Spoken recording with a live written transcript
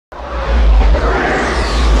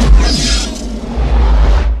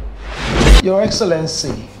Your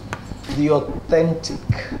Excellency, the authentic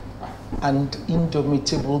and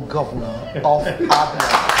indomitable Governor of Abia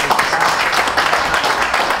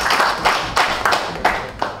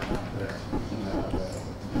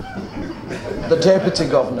State, the Deputy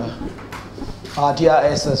Governor, our dear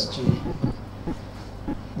SSG,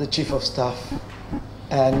 the Chief of Staff,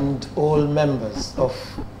 and all members of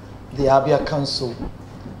the Abia Council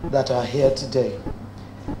that are here today.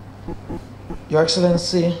 Your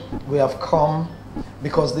Excellency, we have come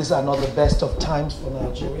because these are not the best of times for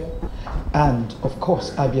Nigeria and, of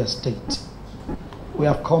course, Abia State. We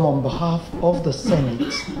have come on behalf of the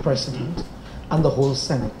Senate President and the whole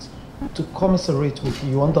Senate to commiserate with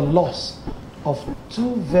you on the loss of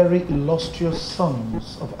two very illustrious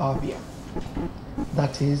sons of Abia.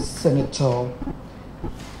 That is Senator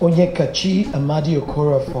Onyeka Amadi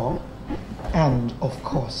Okoroafo and, of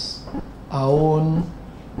course, our own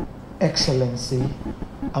Excellency,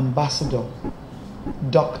 Ambassador,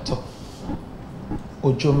 Dr.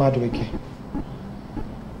 Maduekwe.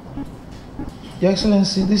 Your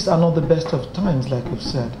Excellency, these are not the best of times, like you've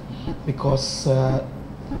said, because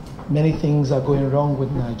many things are going wrong with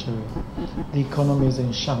Nigeria. The economy is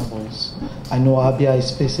in shambles. I know Abia is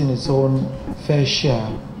facing its own fair share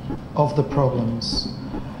of the problems.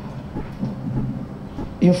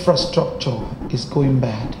 Infrastructure is going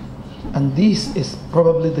bad. And this is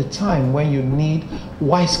probably the time when you need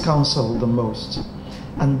wise counsel the most.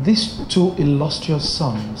 And these two illustrious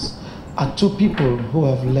sons are two people who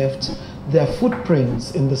have left their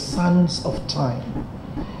footprints in the sands of time,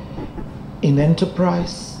 in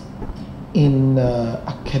enterprise, in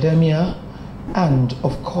academia, and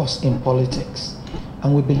of course in politics.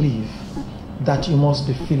 And we believe that you must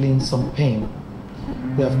be feeling some pain.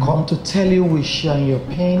 We have come to tell you we share your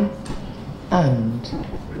pain, and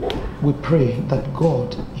we pray that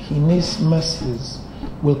God, in His mercies,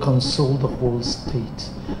 will console the whole state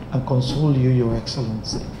and console you, Your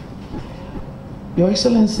Excellency. Your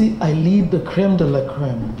Excellency, I lead the creme de la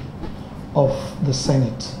creme of the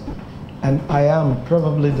Senate, and I am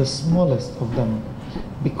probably the smallest of them,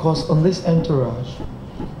 because on this entourage,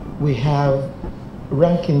 we have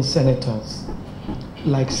ranking senators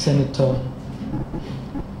like Senator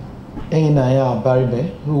Enyinnaya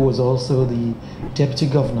Abaribe, who was also the Deputy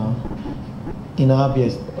Governor in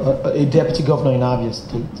Abia, a Deputy Governor in Abia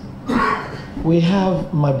State. We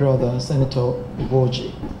have my brother, Senator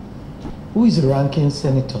Ogbuoji, who is a ranking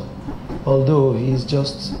senator, although he's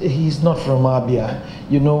not from Abia.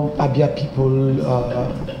 You know, Abia people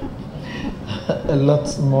are a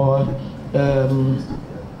lot more,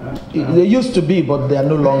 they used to be, but they are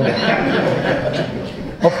no longer.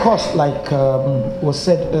 Of course, like was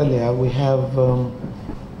said earlier, we have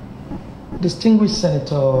distinguished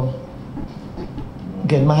Senator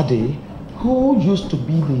Gemade, who used to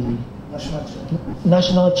be the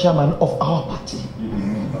national chairman of our party,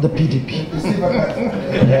 the PDP.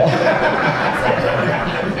 Yeah.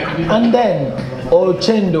 And then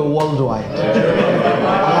Ochendo Worldwide,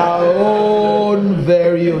 our own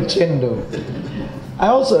very Ochendo. I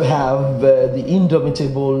also have the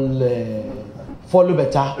indomitable follow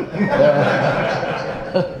better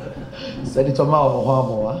Senator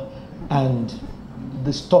Ohuabunwa, and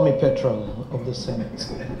the stormy petrel of the Senate,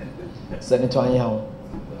 Senator Anyanwu.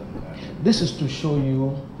 This is to show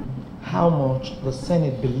you how much the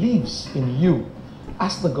Senate believes in you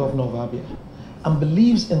as the Governor of Abia, and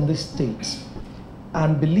believes in this state,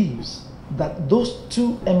 and believes that those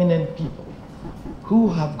two eminent people who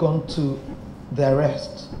have gone to their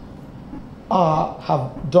rest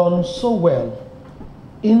have done so well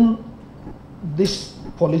in this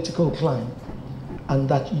political climate, and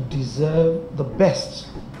that you deserve the best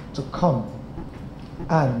to come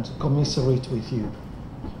and commiserate with you.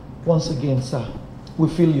 Once again, sir, we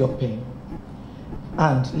feel your pain.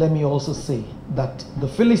 And let me also say that the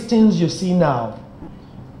Philistines you see now,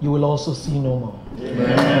 you will also see no more.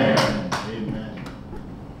 Amen. Amen.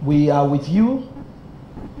 We are with you.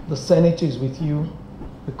 The Senate is with you.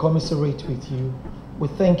 We commiserate with you. We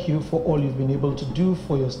thank you for all you've been able to do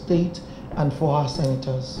for your state and for our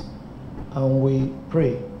senators. And we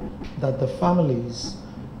pray that the families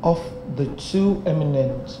of the two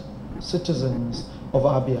eminent citizens of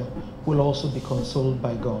Abia will also be consoled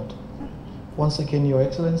by God. Once again, Your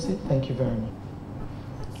Excellency, thank you very much.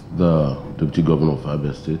 The Deputy Governor of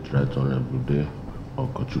Abia State, Right Honorable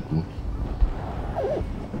Okochukwu,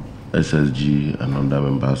 SSG, and other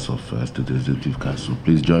members of State Executive Council,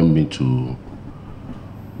 please join me to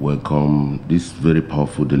welcome this very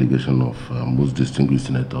powerful delegation of most distinguished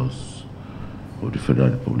senators of the Federal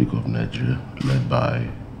Republic of Nigeria, led by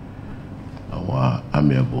our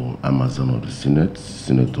amiable Amazon of the Senate,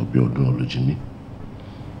 Senator Biodium Olujimi.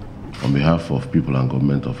 On behalf of people and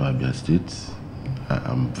government of Abia State,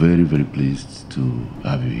 I am very, very pleased to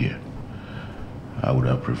have you here. I would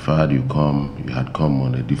have preferred you had come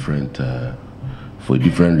on a different, for a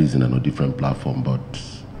different reason and a different platform, but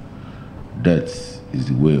death is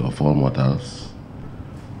the way of all mortals.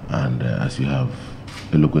 And as you have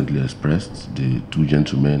eloquently expressed, the two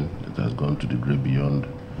gentlemen that has gone to the great beyond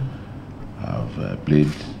have played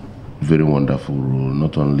a very wonderful role,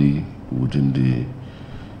 not only within the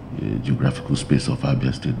geographical space of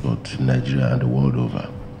Abia State, but in Nigeria and the world over.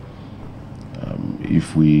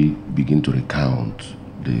 If we begin to recount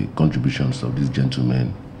the contributions of these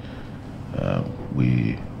gentlemen,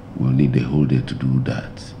 we will need a whole day to do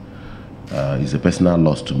that. It's a personal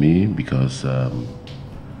loss to me because,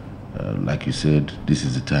 like you said, this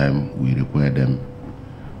is the time we require them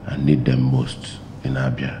and need them most in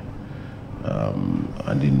Abia.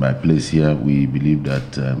 And in my place here, we believe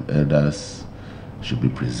that elders should be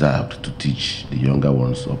preserved to teach the younger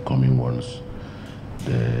ones, upcoming ones,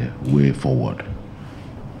 the way forward.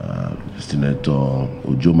 Senator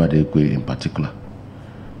Maduekwe in particular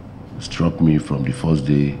struck me from the first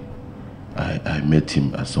day I met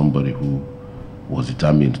him as somebody who was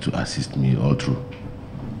determined to assist me all through.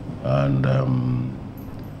 And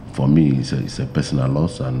for me, it's a personal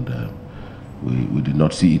loss, and we did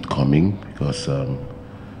not see it coming because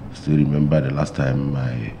still remember the last time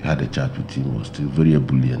I had a chat with him was still very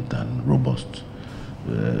ebullient and robust,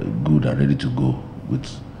 good and ready to go with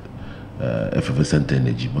effervescent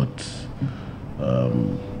energy, but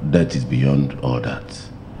death is beyond all that.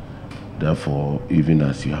 Therefore, even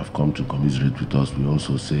as you have come to commiserate with us, we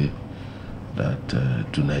also say that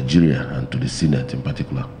to Nigeria and to the Senate in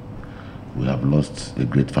particular, we have lost a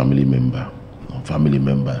great family member, or family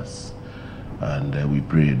members, and we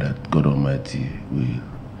pray that God Almighty will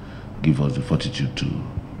give us the fortitude to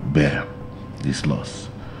bear this loss.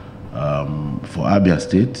 For Abia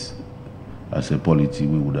State, as a polity,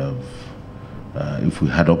 we would have, if we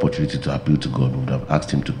had opportunity to appeal to God, we would have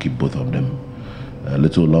asked him to keep both of them a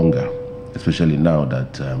little longer, especially now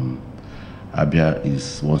that Abia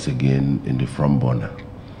is once again in the front burner.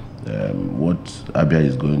 What Abia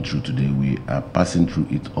is going through today, we are passing through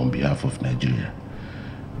it on behalf of Nigeria,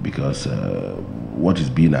 because what is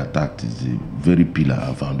being attacked is the very pillar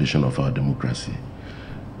and foundation of our democracy.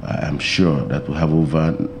 I am sure that we have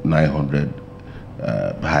over 900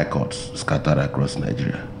 high courts scattered across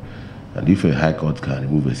Nigeria. And if a high court can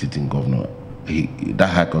remove a sitting governor, that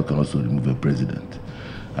high court can also remove a president.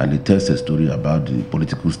 And it tells a story about the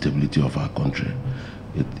political stability of our country.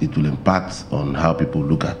 It will impact on how people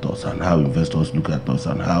look at us and how investors look at us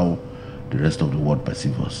and how the rest of the world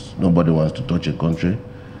perceive us. Nobody wants to touch a country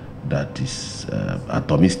that is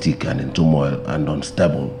atomistic and in turmoil and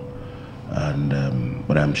unstable. And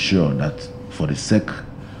but I'm sure that for the sake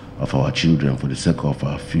of our children, for the sake of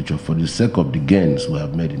our future, for the sake of the gains we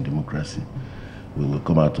have made in democracy, we will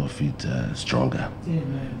come out of it stronger.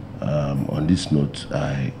 Amen. On this note,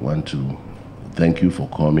 I want to thank you for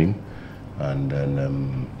coming, and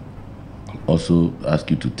then also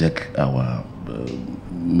ask you to take our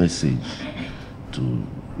message to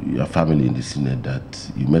your family in the Senate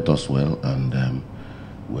that you met us well, and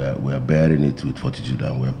we're bearing it with fortitude,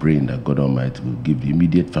 and we're praying that God Almighty will give the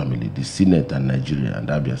immediate family, the Senate and Nigeria and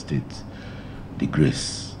Abia State, the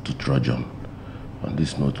grace to trudge on. On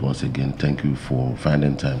this note, once again, thank you for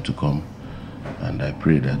finding time to come, and I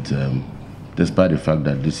pray that despite the fact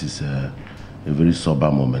that this is a very sober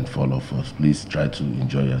moment for all of us, please try to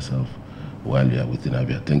enjoy yourself while you are within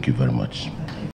Abia. Thank you very much.